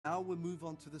Now we'll move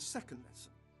on to the second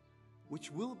lesson,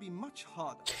 which will be much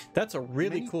harder. That's a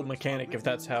really Many cool books are mechanic if written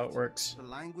that's in how it Latin, works. the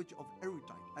language of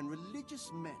erudite and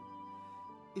religious men.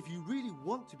 If you really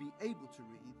want to be able to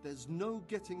read, there's no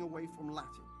getting away from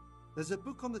Latin. There's a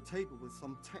book on the table with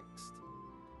some text.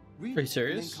 Read Are you it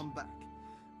serious? and then come back.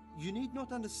 You need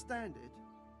not understand it,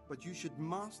 but you should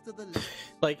master the letters.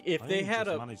 Like if they had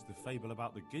just a managed the fable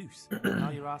about the goose. Now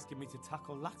you're asking me to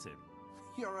tackle Latin.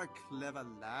 You're a clever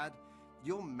lad.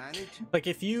 You'll manage. like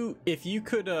if you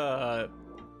could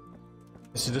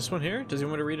is it this one here? Does he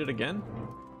want to read it again?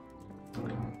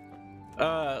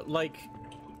 Like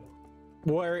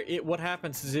where what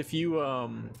happens is if you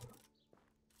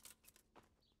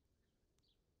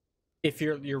if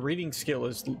your reading skill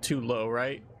is too low,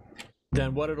 right?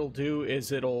 Then what it'll do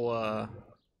is it'll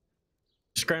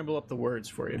scramble up the words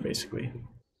for you, basically.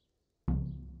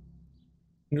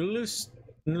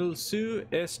 Nulsu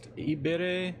est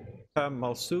ibere ta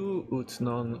malsu ut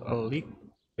non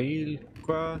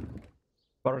aliqua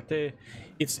parte.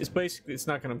 It's basically, it's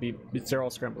not gonna be, they're all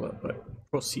scrambled up, but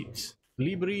proceeds.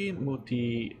 Libri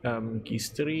muti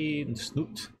gistri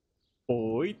snut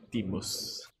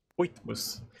oitimus.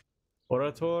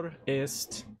 Orator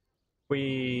est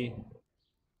qui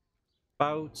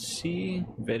pauci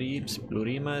veribs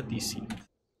plurima dicit.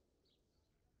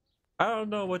 I don't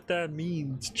know what that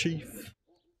means, Chief,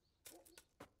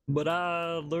 but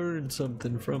I learned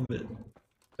something from it.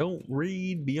 Don't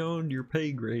read beyond your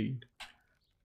pay grade.